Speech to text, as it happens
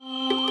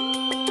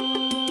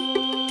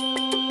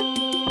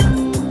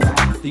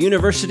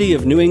University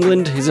of New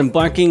England is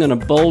embarking on a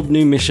bold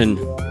new mission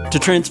to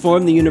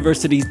transform the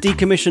university's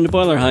decommissioned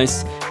boiler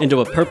house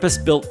into a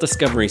purpose-built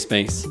discovery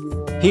space.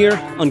 Here,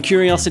 on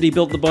Curiosity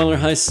Built the Boiler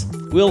House,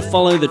 we'll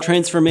follow the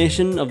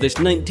transformation of this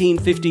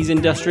 1950s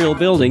industrial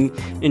building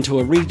into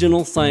a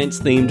regional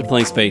science-themed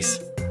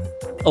playspace.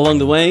 Along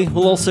the way,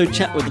 we'll also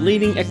chat with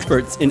leading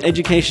experts in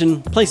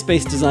education,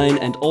 place-based design,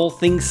 and all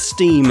things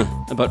STEAM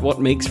about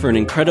what makes for an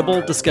incredible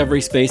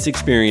discovery space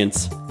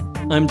experience.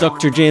 I'm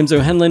Dr. James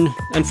O'Hanlon,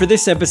 and for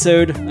this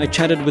episode, I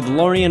chatted with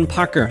Lorian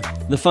Parker,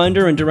 the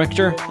founder and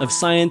director of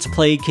Science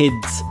Play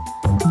Kids.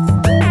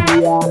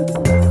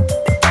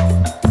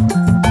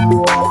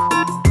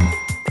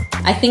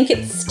 I think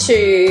it's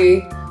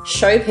to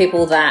show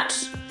people that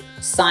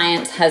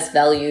science has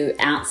value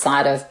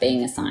outside of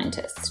being a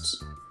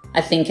scientist.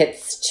 I think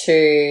it's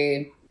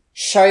to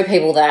show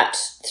people that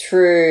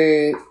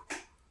through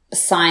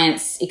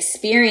science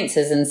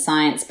experiences and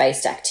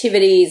science-based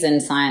activities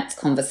and science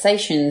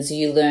conversations,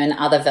 you learn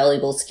other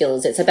valuable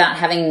skills. It's about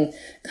having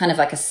kind of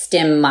like a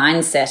STEM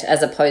mindset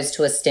as opposed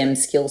to a STEM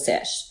skill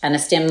set. And a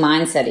STEM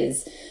mindset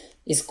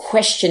is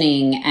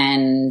questioning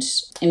and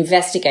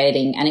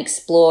investigating and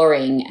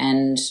exploring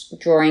and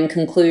drawing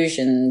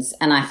conclusions.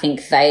 And I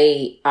think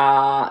they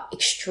are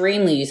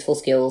extremely useful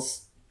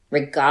skills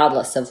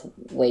regardless of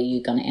where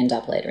you're going to end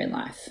up later in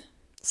life.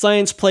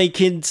 Science Play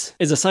Kids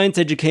is a science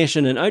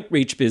education and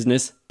outreach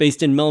business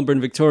based in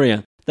Melbourne,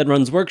 Victoria, that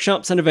runs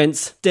workshops and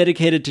events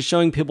dedicated to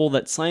showing people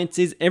that science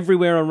is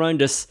everywhere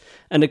around us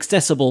and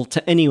accessible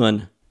to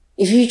anyone.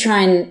 If you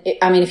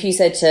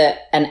said to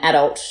an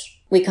adult,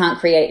 we can't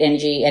create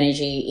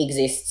energy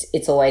exists,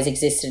 it's always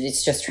existed,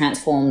 it's just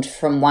transformed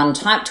from one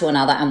type to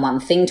another and one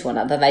thing to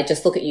another, they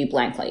just look at you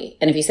blankly.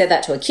 And if you said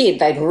that to a kid,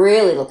 they'd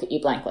really look at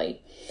you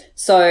blankly.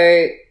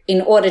 So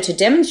in order to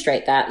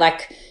demonstrate that,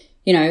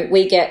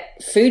 we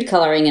get food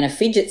colouring in a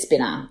fidget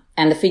spinner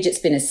and the fidget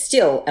spinner's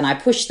still, and I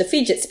push the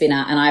fidget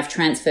spinner and I've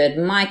transferred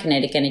my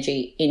kinetic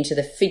energy into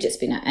the fidget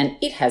spinner and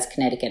it has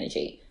kinetic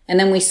energy. And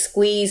then we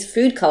squeeze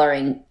food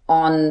colouring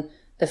on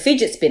the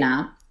fidget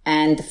spinner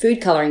and the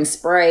food colouring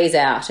sprays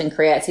out and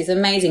creates this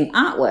amazing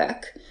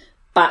artwork,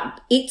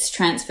 but it's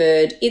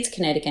transferred its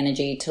kinetic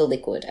energy to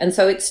liquid. And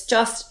so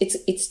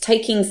it's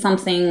taking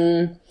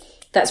something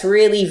that's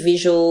really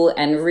visual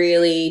and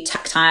really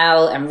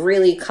tactile and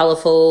really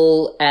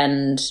colourful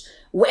and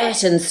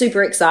wet and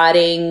super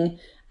exciting,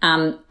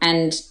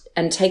 and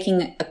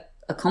taking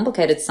a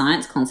complicated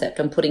science concept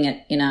and putting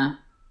it in a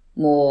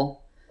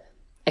more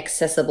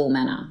accessible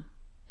manner.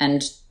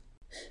 And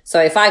so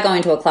if I go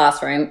into a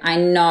classroom, I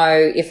know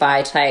if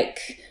I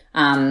take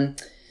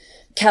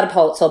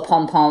catapults or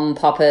pom-pom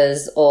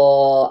poppers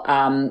or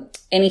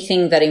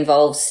anything that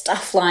involves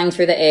stuff flying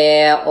through the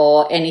air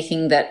or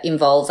anything that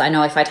involves, I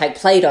know if I take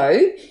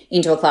Play-Doh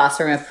into a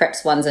classroom of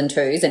preps 1s and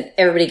 2s and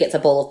everybody gets a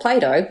ball of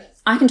Play-Doh,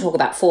 I can talk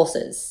about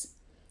forces,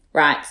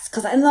 right?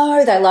 Because I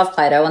know they love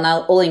Play-Doh and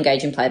they'll all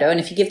engage in Play-Doh, and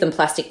if you give them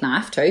plastic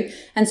knife too.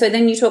 And so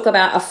then you talk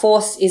about a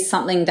force is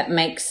something that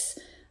makes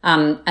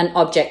an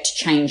object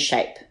change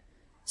shape.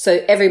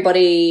 So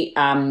everybody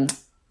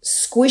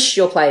squish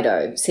your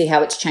Play-Doh, see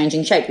how it's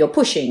changing shape. You're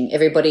pushing.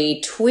 Everybody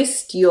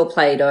twist your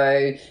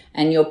Play-Doh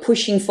and you're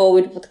pushing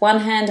forward with one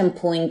hand and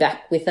pulling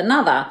back with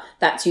another.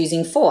 That's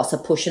using force. A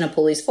push and a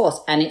pull is force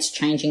and it's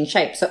changing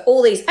shape. So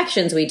all these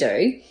actions we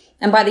do,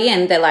 and by the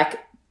end they're like,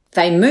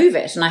 they move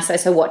it. And I say,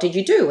 so what did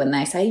you do? And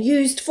they say,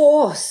 used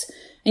force.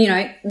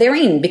 And, they're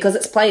in because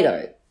it's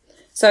Play-Doh.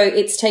 So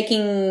it's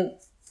taking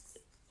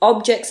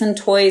objects and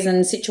toys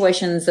and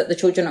situations that the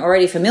children are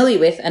already familiar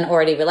with and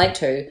already relate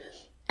to,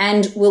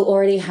 and will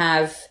already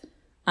have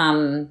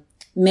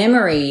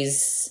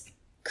memories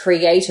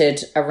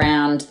created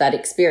around that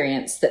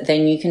experience that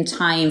then you can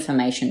tie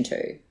information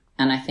to.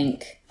 And I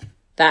think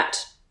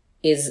that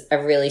is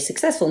a really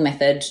successful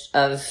method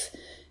of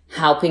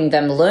helping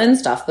them learn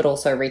stuff, but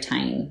also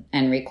retain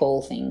and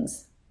recall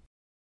things.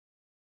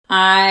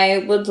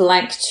 I would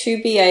like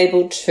to be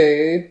able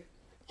to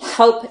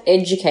help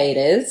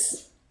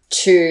educators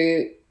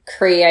to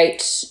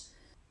create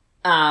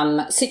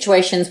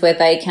situations where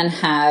they can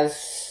have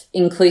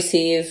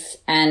inclusive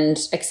and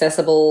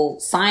accessible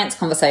science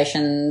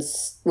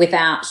conversations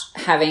without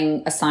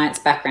having a science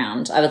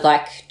background. I would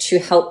like to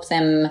help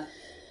them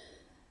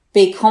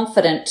be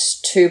confident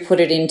to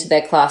put it into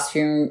their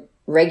classroom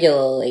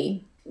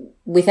regularly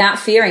without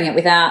fearing it,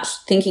 without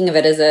thinking of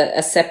it as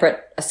a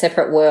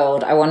separate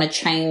world. I want to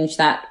change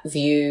that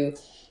view,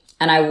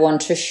 and I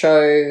want to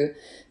show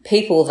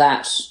people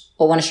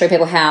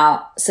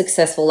how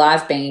successful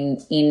I've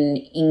been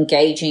in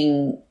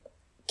engaging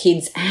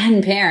kids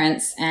and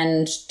parents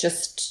and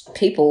just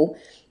people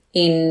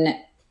in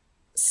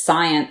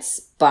science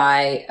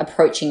by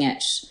approaching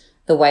it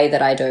the way that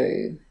I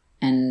do.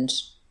 And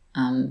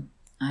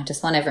I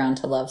just want everyone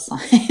to love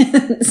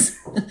science.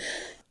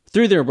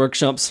 Through their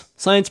workshops,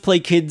 Science Play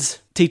Kids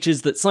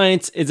teaches that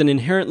science is an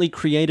inherently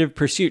creative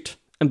pursuit,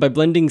 and by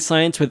blending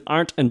science with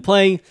art and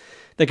play,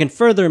 they can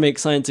further make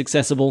science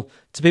accessible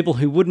to people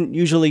who wouldn't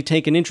usually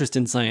take an interest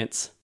in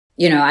science.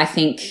 I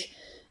think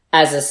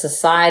as a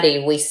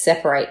society, we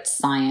separate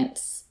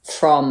science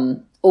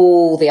from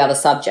all the other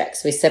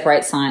subjects. We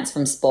separate science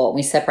from sport,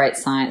 we separate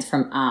science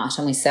from art,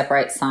 and we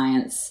separate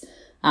science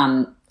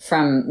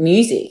from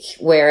music,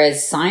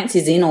 whereas science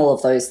is in all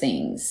of those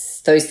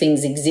things. Those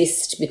things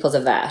exist because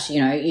of that.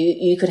 You know,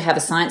 you could have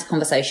a science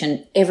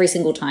conversation every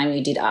single time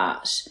you did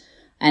art,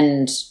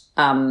 and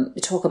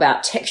talk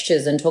about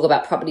textures and talk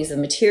about properties of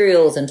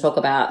materials and talk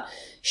about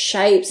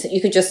shapes. You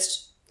could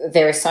just,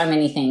 there are so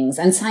many things.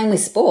 And same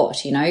with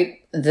sport, you know,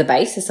 the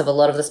basis of a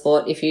lot of the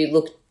sport, if you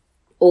look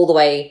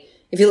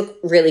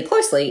really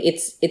closely,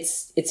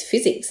 it's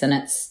physics and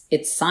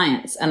it's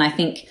science. And I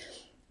think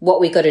what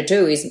we got to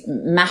do is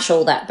mash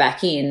all that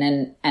back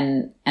in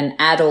and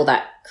add all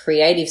that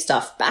creative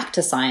stuff back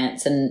to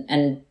science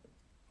and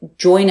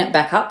join it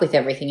back up with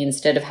everything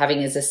instead of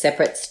having as a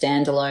separate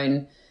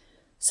standalone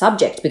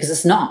subject, because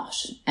it's not.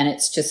 And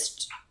it's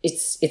just,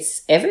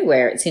 it's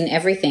everywhere. It's in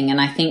everything.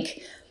 And I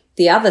think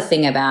the other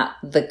thing about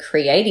the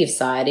creative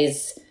side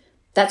is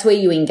that's where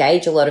you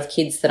engage a lot of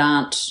kids that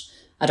aren't,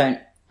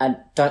 I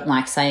don't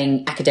like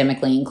saying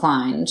academically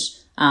inclined,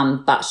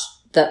 but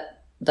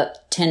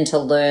that tend to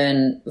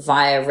learn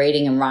via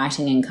reading and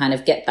writing and kind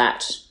of get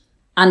that,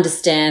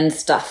 understand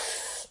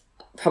stuff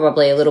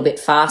probably a little bit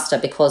faster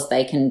because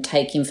they can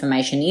take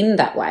information in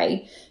that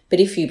way. But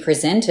if you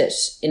present it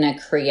in a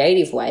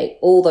creative way,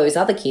 all those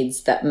other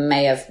kids that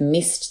may have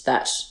missed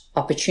that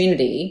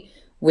opportunity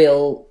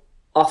will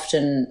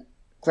often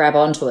grab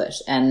onto it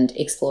and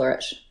explore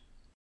it.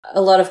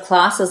 A lot of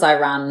classes I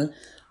run,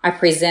 I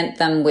present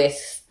them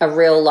with a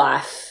real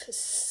life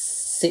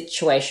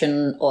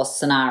situation or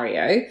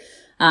scenario.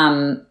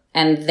 And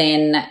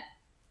then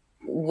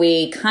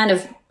we kind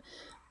of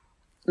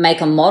make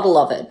a model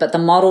of it, but the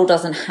model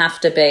doesn't have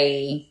to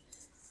be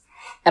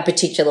a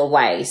particular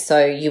way.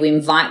 So you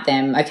invite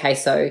them, okay,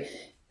 so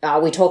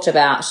we talked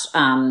about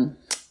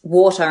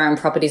water and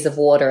properties of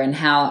water and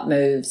how it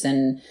moves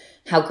and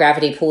how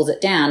gravity pulls it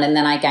down. And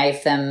then I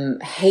gave them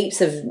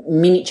heaps of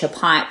miniature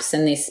pipes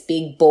and this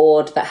big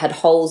board that had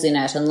holes in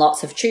it and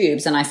lots of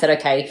tubes. And I said,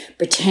 okay,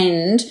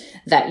 pretend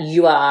that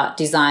you are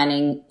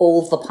designing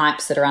all the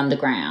pipes that are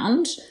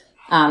underground.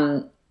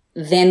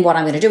 Then what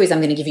I'm going to do is I'm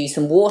going to give you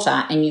some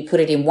water and you put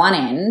it in one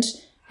end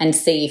and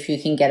see if you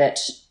can get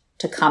it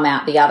to come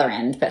out the other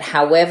end. But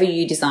however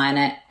you design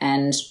it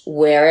and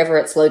wherever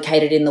it's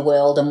located in the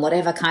world and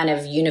whatever kind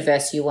of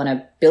universe you want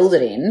to build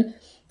it in,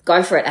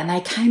 go for it. And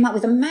they came up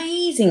with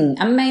amazing,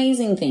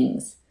 amazing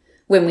things.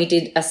 When we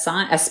did a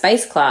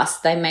space class,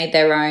 they made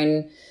their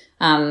own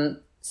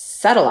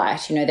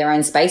satellite, you know, their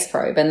own space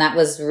probe. And that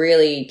was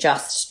really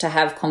just to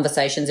have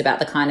conversations about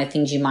the kind of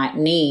things you might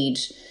need,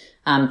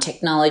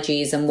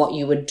 technologies and what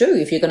you would do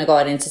if you're going to go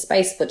out into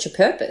space. What's your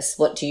purpose?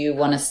 What do you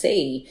want to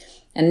see?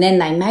 And then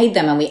they made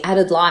them and we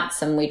added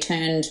lights and we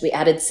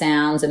added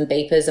sounds and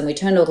beepers and we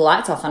turned all the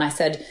lights off. And I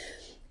said,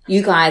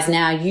 you guys,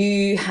 now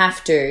you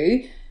have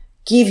to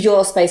give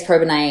your space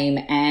probe a name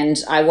and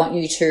I want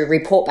you to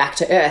report back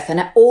to Earth.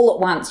 And all at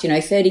once, you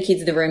know, 30 kids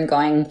in the room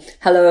going,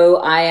 hello,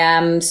 I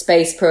am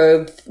space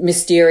probe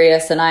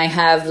Mysterious and I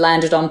have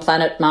landed on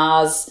planet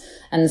Mars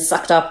and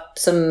sucked up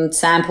some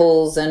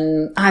samples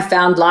and I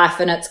found life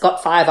and it's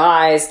got 5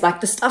 eyes.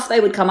 Like the stuff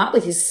they would come up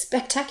with is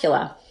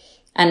spectacular.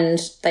 And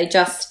they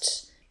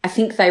just, I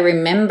think they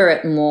remember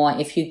it more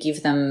if you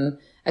give them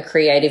a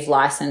creative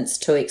license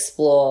to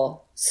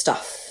explore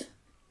stuff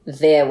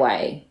their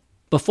way.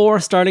 Before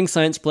starting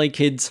Science Play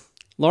Kids,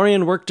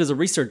 Lorian worked as a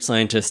research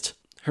scientist.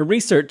 Her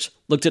research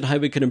looked at how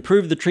we could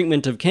improve the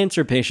treatment of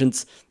cancer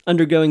patients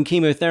undergoing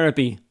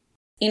chemotherapy.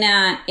 In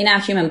our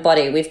human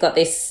body, we've got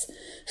this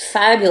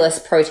fabulous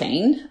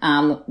protein.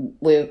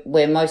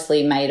 We're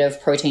mostly made of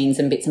proteins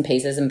and bits and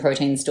pieces, and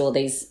proteins do all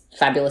these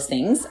fabulous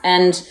things.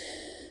 And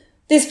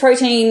this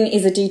protein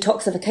is a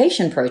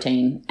detoxification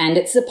protein, and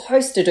it's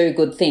supposed to do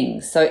good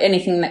things. So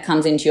anything that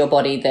comes into your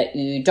body that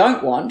you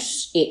don't want,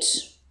 it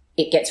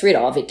gets rid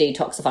of, it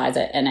detoxifies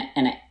it,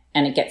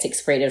 and it gets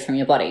excreted from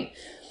your body.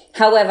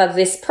 However,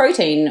 this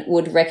protein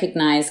would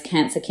recognize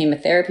cancer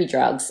chemotherapy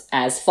drugs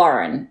as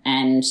foreign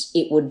and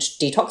it would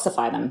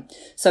detoxify them.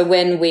 So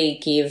when we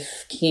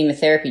give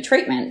chemotherapy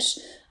treatment,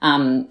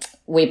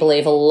 we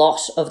believe a lot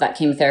of that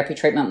chemotherapy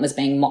treatment was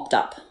being mopped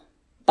up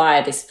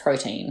by this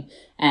protein.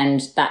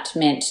 And that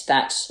meant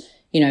that,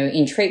 you know,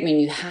 in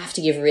treatment, you have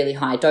to give really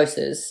high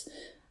doses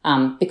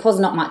because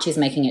not much is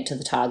making it to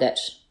the target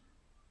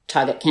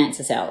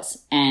cancer cells.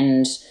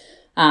 And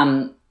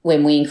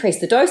when we increase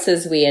the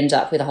doses, we end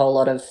up with a whole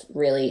lot of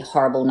really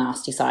horrible,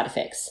 nasty side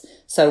effects.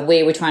 So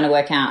we were trying to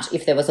work out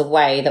if there was a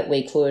way that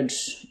we could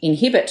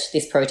inhibit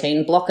this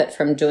protein, block it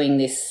from doing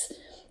this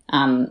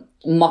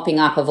mopping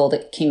up of all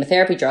the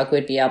chemotherapy drug.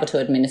 We'd be able to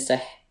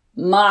administer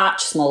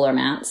much smaller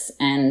amounts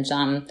and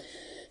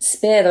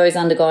spare those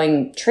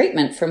undergoing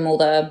treatment from all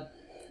the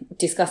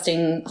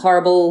disgusting,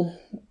 horrible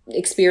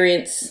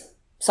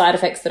side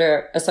effects that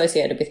are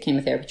associated with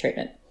chemotherapy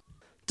treatment.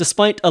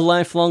 Despite a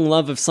lifelong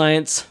love of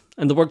science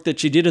and the work that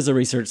she did as a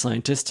research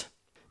scientist,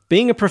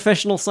 being a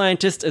professional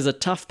scientist is a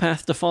tough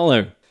path to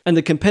follow, and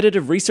the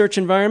competitive research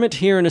environment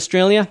here in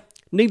Australia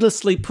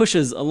needlessly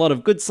pushes a lot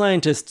of good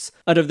scientists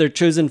out of their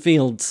chosen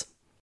fields.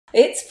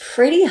 It's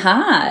pretty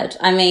hard.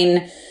 I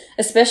mean,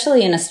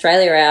 especially in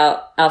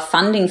Australia, our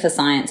funding for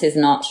science is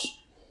not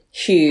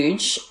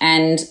huge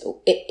and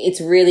it's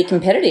really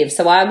competitive.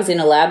 So I was in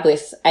a lab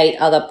with 8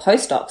 other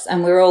postdocs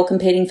and we were all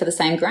competing for the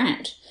same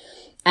grant.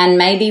 And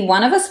maybe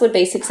one of us would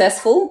be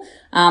successful,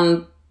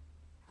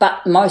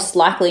 but most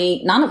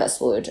likely none of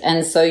us would.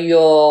 And so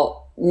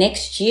your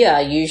next year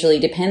usually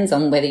depends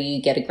on whether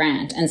you get a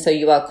grant. And so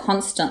you are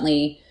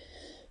constantly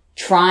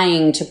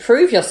trying to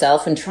prove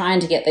yourself and trying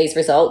to get these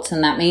results.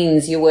 And that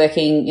means you're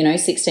working,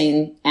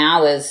 16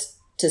 hours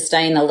to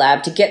stay in the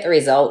lab to get the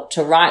result,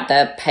 to write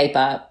the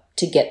paper,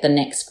 to get the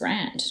next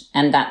grant.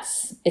 And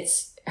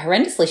it's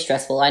horrendously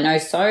stressful. I know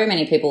so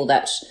many people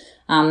that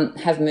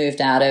have moved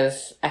out of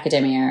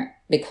academia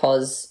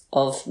because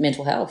of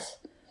mental health.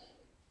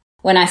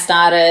 When I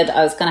started,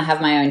 I was going to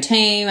have my own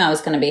team. I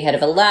was going to be head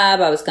of a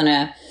lab. I was going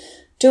to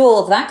do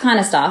all of that kind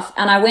of stuff.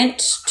 And I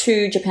went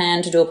to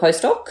Japan to do a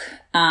postdoc.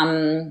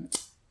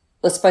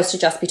 Was supposed to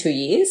just be 2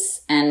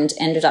 years and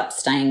ended up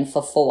staying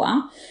for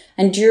 4.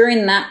 And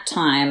during that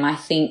time, I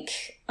think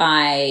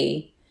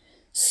I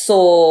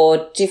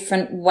saw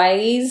different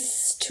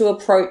ways to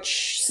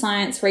approach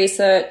science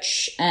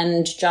research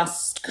and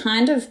just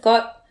kind of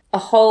got a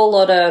whole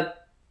lot of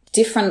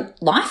different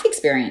life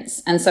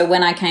experience. And so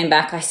when I came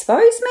back, I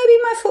suppose maybe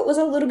my foot was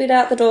a little bit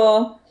out the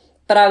door,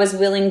 but I was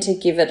willing to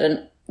give it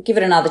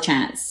another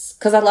chance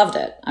because I loved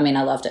it. I mean,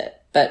 I loved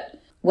it. But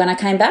when I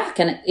came back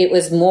and it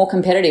was more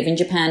competitive in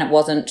Japan, it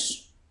wasn't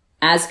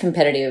as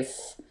competitive.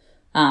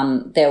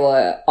 There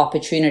were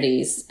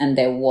opportunities and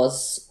there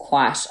was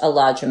quite a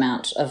large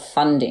amount of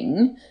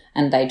funding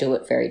and they do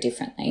it very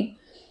differently.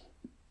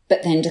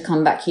 But then to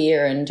come back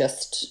here and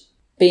just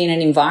be in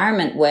an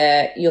environment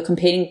where you're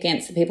competing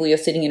against the people you're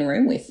sitting in a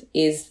room with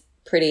is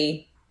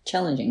pretty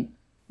challenging.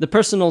 The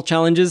personal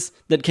challenges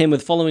that came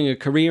with following a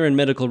career in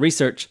medical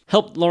research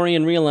helped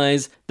Lorian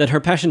realise that her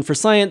passion for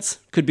science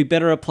could be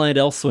better applied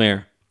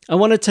elsewhere. I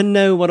wanted to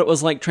know what it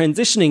was like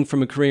transitioning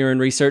from a career in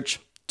research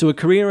to a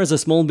career as a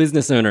small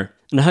business owner,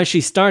 and how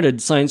she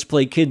started Science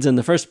Play Kids in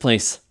the first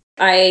place.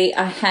 I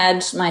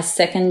had my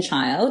second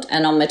child,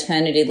 and on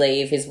maternity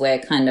leave is where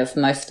kind of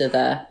most of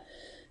the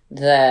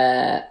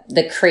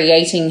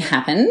creating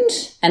happened.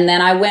 And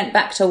then I went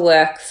back to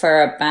work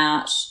for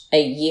about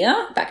a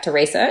year, back to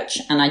research,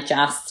 and I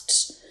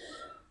just,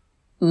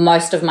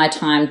 most of my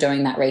time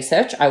doing that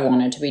research, I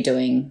wanted to be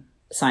doing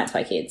Science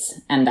Play Kids.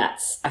 And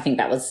I think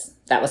that was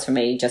for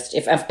me, just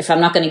if I'm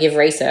not going to give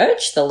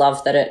research the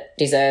love that it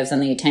deserves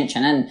and the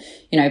attention, and,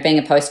 being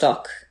a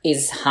postdoc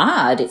is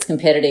hard, it's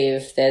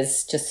competitive,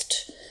 there's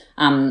just,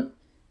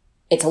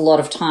 it's a lot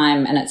of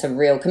time and it's a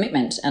real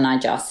commitment. And I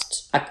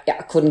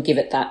couldn't give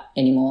it that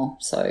anymore.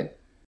 So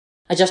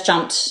I just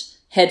jumped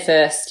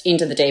headfirst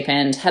into the deep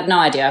end, had no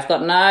idea. I've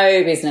got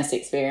no business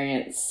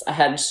experience. I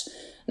had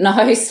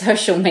no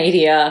social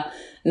media,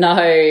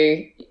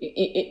 no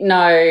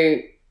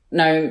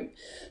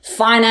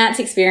finance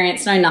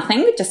experience, no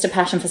nothing, just a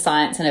passion for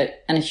science and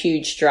a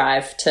huge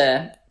drive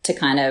to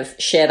kind of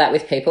share that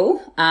with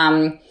people.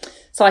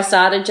 So I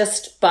started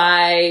just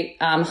by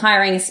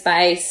hiring a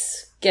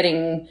space,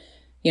 getting,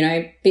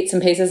 bits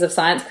and pieces of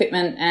science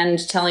equipment and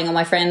telling all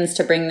my friends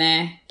to bring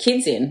their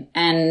kids in.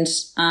 And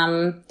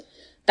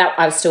that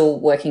I was still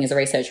working as a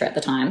researcher at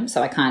the time,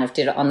 so I kind of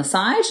did it on the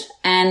side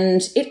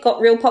and it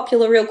got real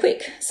popular real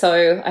quick.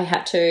 So I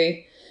had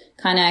to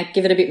kind of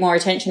give it a bit more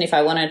attention if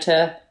I wanted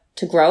to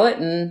grow it,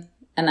 and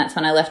that's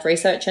when I left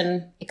research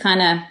and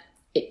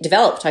it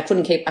developed. I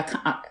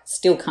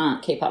still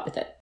can't keep up with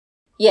it.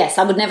 Yes,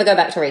 I would never go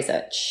back to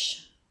research.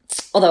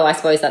 Although I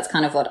suppose that's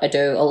kind of what I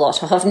do a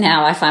lot of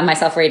now. I find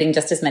myself reading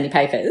just as many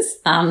papers,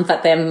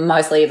 but they're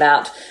mostly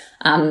about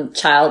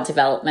child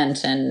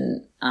development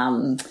and,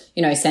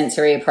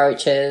 sensory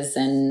approaches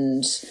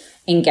and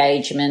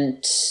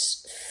engagement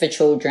for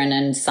children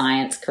and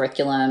science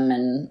curriculum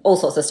and all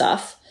sorts of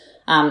stuff.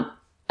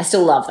 I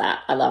still love that.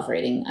 I love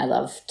reading. I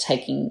love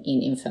taking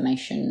in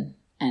information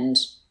and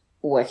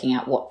working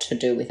out what to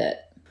do with it.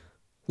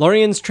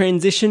 Lorian's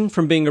transition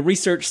from being a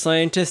research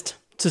scientist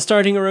to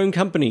starting her own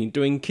company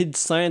doing kids'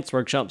 science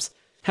workshops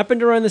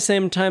happened around the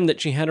same time that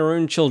she had her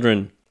own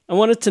children. I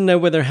wanted to know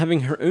whether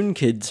having her own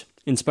kids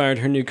inspired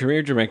her new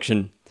career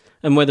direction,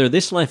 and whether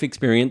this life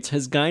experience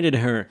has guided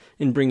her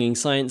in bringing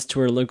science to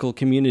her local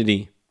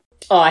community.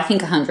 Oh, I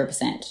think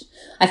 100%.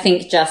 I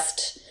think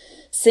just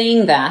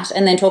seeing that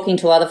and then talking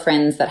to other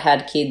friends that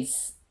had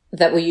kids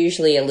that were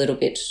usually a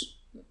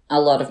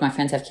lot of my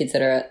friends have kids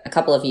that are a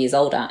couple of years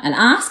older, and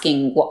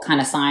asking what kind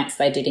of science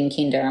they did in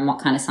kinder and what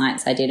kind of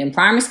science they did in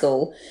primary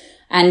school,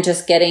 and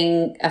just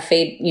getting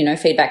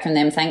feedback from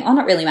them saying, oh,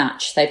 not really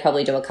much. They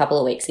probably do a couple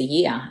of weeks a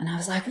year. And I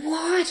was like,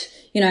 what?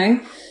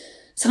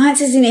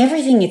 Science is in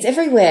everything. It's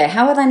everywhere.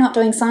 How are they not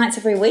doing science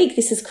every week?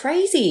 This is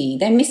crazy.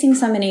 They're missing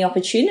so many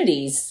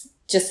opportunities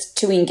just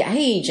to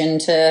engage and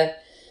to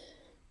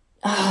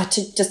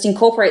just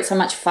incorporate so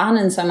much fun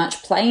and so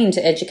much play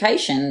into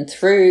education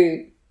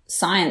through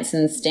science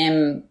and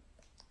STEM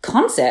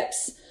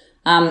concepts.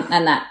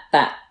 And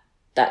that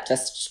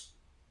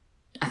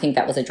I think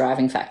that was a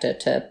driving factor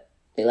to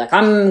be like,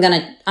 I'm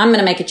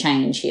gonna make a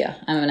change here.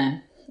 I'm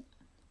gonna,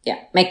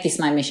 make this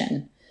my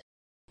mission.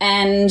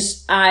 And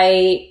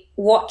I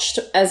watched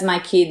as my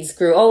kids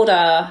grew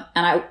older,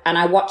 and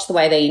I watched the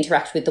way they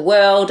interact with the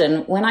world.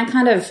 And when I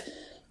kind of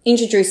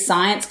introduced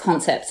science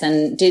concepts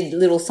and did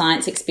little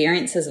science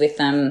experiences with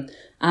them,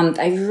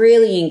 they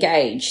really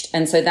engaged.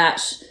 And so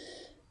that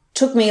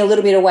took me a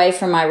little bit away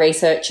from my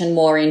research and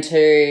more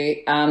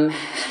into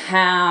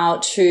how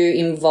to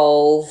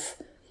involve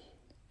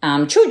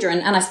children,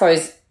 and I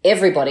suppose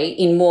everybody,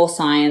 in more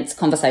science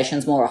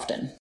conversations more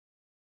often.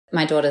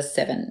 My daughter's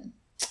 7,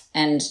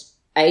 and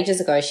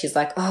ages ago she's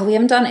like, oh, we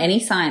haven't done any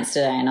science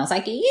today. And I was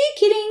like, are you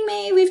kidding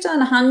me? We've done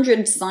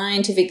 100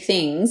 scientific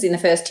things in the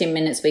first 10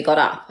 minutes we got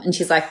up. And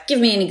she's like, give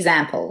me an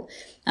example.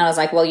 And I was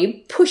like, well,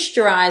 you pushed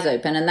your eyes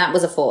open and that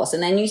was a force.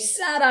 And then you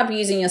sat up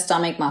using your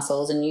stomach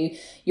muscles and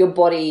your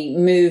body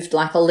moved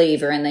like a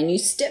lever. And then you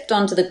stepped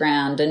onto the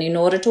ground. And in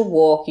order to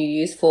walk, you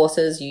use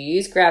forces, you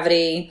use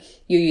gravity,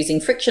 you're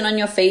using friction on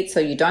your feet so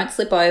you don't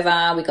slip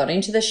over. We got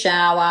into the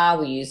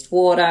shower, we used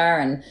water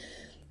and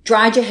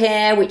dried your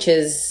hair, which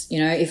is,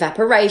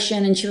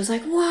 evaporation. And she was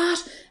like,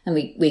 what? And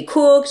we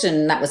cooked,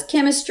 and that was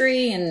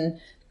chemistry,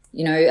 and,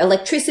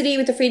 electricity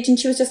with the fridge. And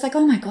she was just like,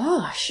 oh my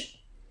gosh.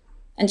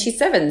 And she's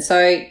 7.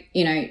 So,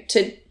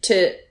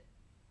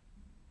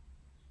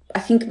 I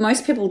think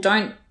most people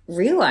don't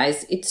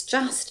realize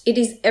it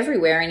is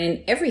everywhere and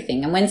in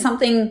everything. And when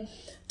something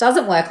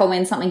doesn't work or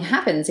when something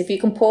happens, if you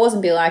can pause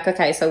and be like,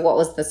 okay, so what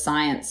was the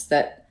science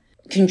that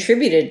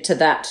contributed to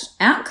that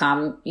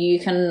outcome? You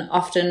can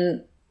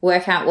often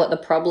work out what the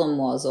problem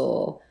was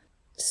or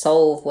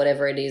solve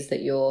whatever it is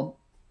that you're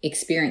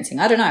experiencing.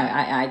 I don't know.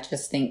 I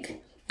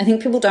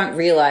think people don't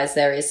realize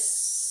there is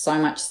so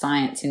much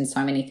science in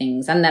so many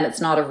things, and that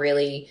it's not a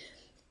really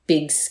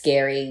big,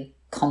 scary,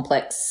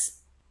 complex,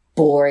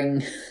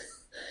 boring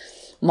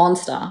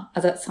monster.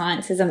 That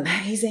science is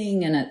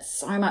amazing and it's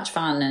so much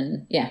fun,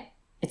 and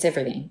it's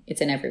everything.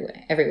 It's in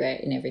everywhere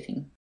in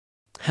everything.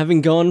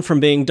 Having gone from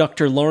being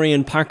Dr.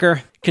 Lorian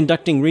Parker,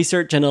 conducting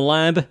research in a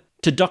lab,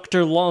 to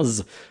Dr.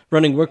 Loz,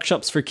 running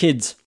workshops for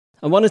kids,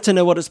 I wanted to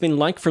know what it's been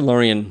like for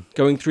Lorian,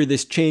 going through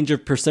this change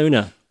of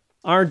persona.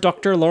 Are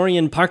Dr.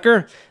 Lorian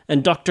Parker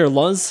and Dr.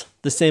 Loz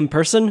the same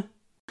person?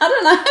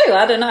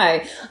 I don't know.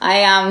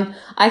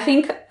 I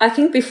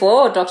think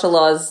before Dr.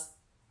 Loz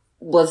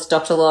was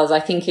Dr. Loz,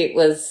 I think it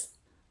was,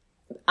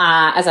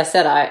 as I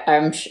said,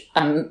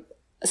 I'm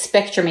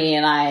spectrumy,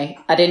 and I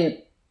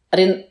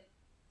didn't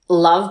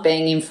love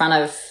being in front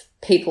of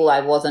people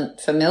I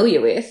wasn't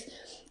familiar with.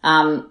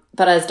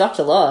 But as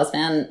Dr. Loz,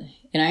 man,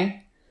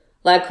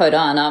 lab coat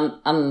on,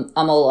 I'm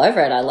all over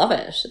it. I love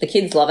it. The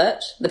kids love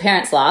it. The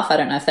parents laugh. I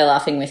don't know if they're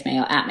laughing with me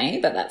or at me,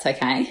 but that's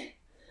okay.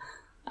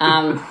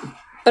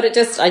 But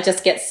I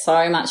just get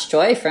so much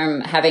joy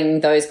from having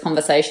those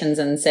conversations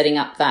and setting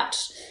up that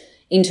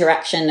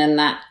interaction and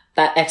that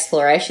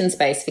exploration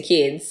space for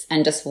kids,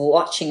 and just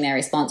watching their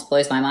response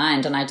blows my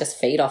mind, and I just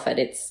feed off it.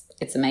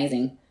 It's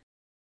amazing.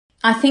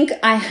 I think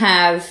I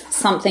have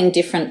something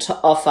different to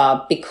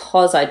offer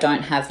because I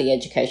don't have the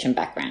education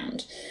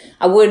background.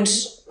 I would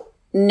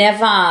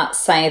never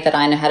say that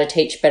I know how to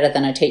teach better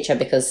than a teacher,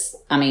 because,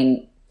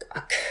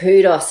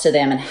 kudos to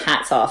them and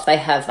hats off. They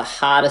have the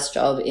hardest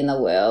job in the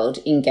world,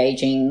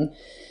 engaging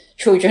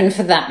children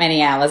for that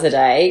many hours a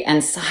day,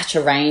 and such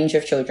a range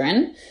of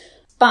children.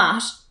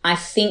 But I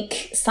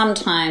think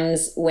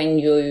sometimes when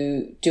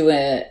you do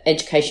an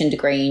education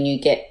degree and you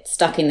get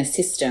stuck in the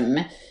system,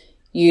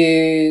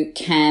 you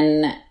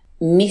can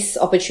miss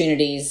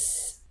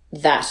opportunities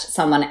that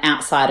someone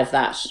outside of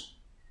that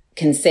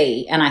can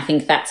see. And I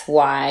think that's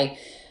why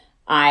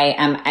I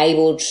am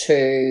able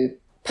to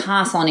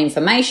pass on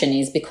information,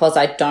 is because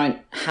I don't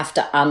have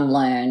to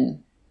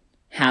unlearn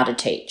how to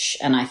teach.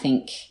 And I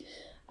think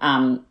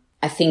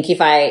if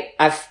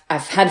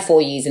I've had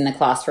 4 years in the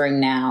classroom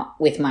now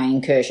with my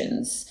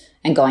incursions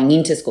and going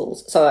into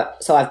schools. So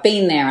I've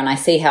been there, and I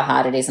see how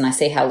hard it is, and I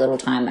see how little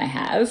time they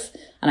have,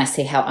 and I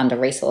see how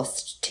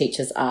under-resourced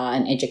teachers are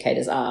and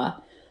educators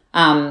are.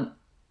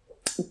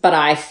 But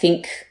I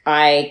think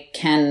I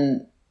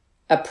can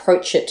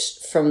approach it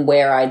from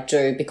where I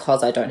do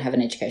because I don't have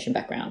an education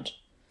background.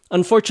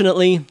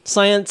 Unfortunately,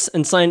 science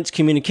and science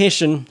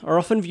communication are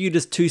often viewed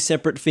as two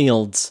separate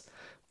fields.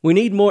 We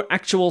need more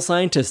actual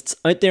scientists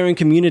out there in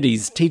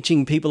communities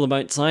teaching people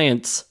about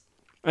science.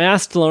 I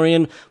asked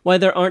Lorian why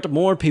there aren't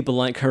more people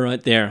like her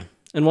out there,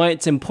 and why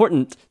it's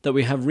important that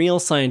we have real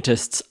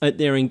scientists out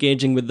there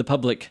engaging with the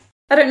public.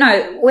 I don't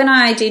know. When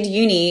I did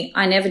uni,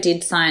 I never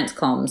did science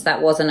comms.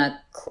 That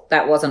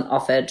wasn't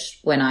offered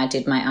when I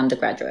did my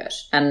undergraduate.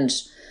 And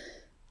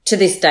to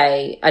this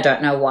day, I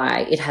don't know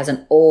why it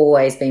hasn't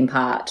always been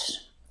part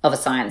of a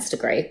science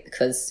degree,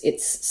 because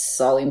it's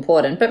so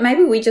important. But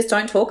maybe we just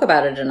don't talk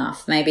about it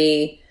enough.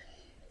 Maybe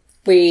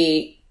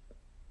we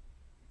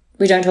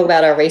don't talk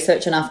about our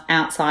research enough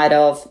outside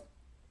of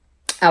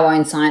our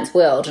own science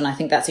world. And I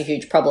think that's a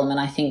huge problem. And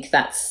I think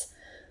that's,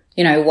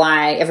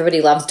 why everybody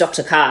loves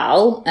Dr.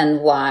 Karl, and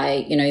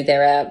why,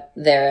 there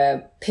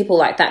are people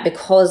like that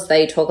because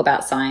they talk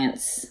about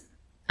science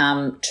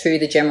to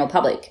the general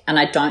public, and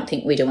I don't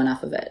think we do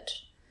enough of it.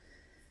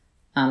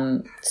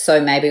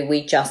 So maybe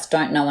we just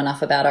don't know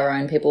enough about our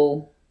own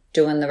people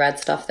doing the rad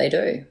stuff they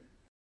do.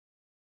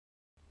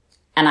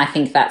 And I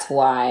think that's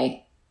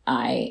why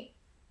I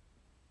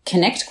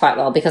connect quite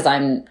well, because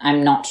I'm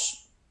not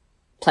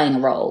playing a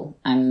role.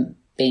 I'm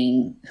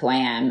being who I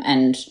am.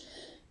 And,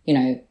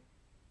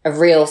 a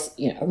real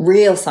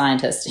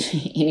scientist,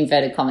 in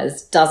inverted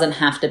commas, doesn't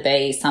have to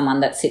be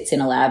someone that sits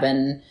in a lab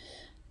and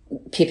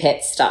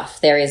pipette stuff.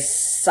 There is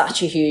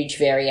such a huge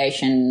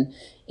variation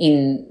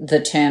in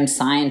the term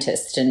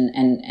scientist,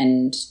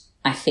 and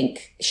I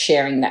think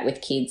sharing that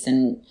with kids,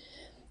 and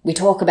we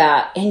talk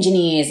about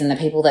engineers and the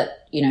people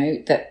that,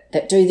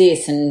 that do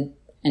this and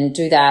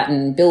do that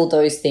and build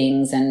those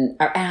things and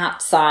are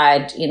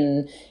outside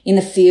in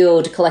the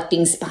field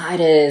collecting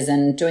spiders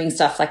and doing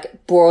stuff,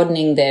 like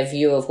broadening their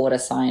view of what a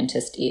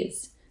scientist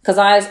is. Because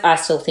I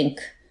still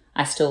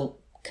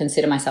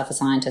consider myself a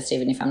scientist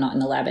even if I'm not in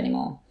the lab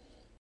anymore.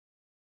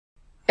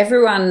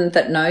 Everyone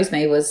that knows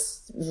me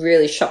was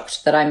really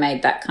shocked that I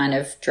made that kind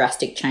of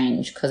drastic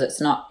change, because it's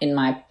not in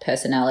my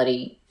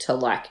personality to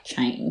like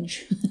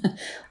change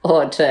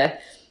or to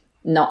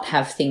not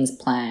have things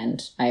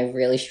planned. I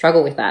really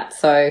struggle with that.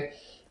 So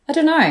I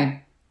don't know.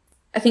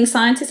 I think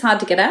science is hard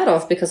to get out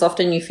of because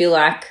often you feel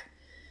like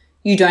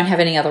you don't have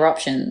any other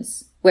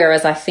options.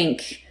 Whereas I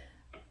think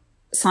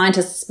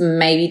scientists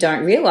maybe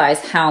don't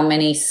realize how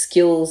many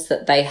skills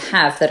that they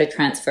have that are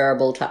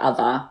transferable to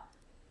other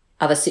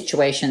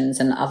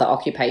situations and other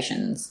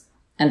occupations,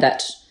 and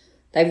that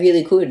they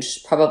really could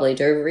probably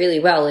do really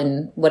well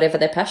in whatever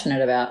they're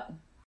passionate about.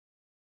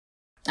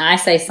 I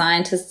say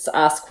scientists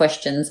ask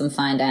questions and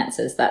find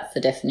answers. That's the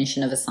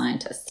definition of a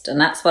scientist.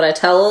 And that's what I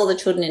tell all the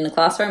children in the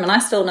classroom. And I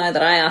still know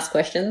that I ask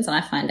questions and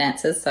I find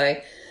answers. So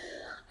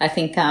I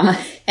think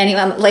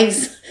anyone that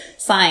leaves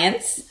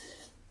science,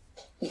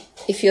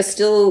 if you're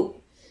still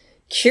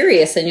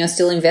curious and you're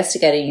still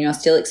investigating and you're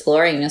still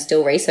exploring and you're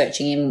still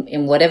researching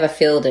in whatever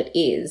field it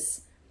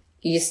is,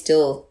 you're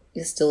still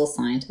a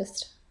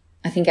scientist.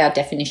 I think our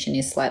definition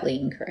is slightly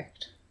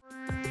incorrect.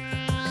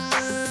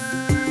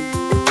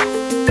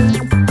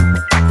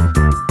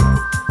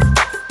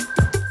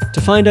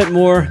 To find out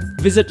more,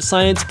 visit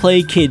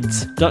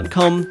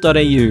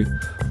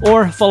scienceplaykids.com.au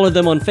or follow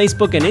them on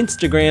Facebook and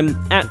Instagram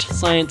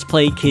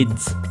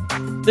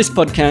 @SciencePlayKids. This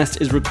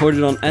podcast is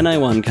recorded on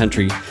NI1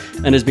 country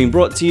and has been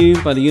brought to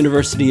you by the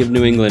University of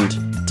New England.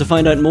 To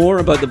find out more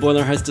about the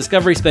Boiler House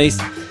Discovery Space,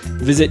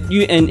 visit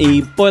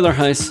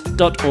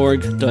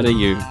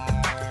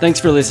uneboilerhouse.org.au. Thanks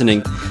for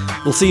listening.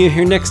 We'll see you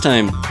here next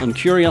time on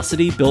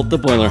Curiosity Built the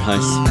Boiler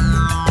House.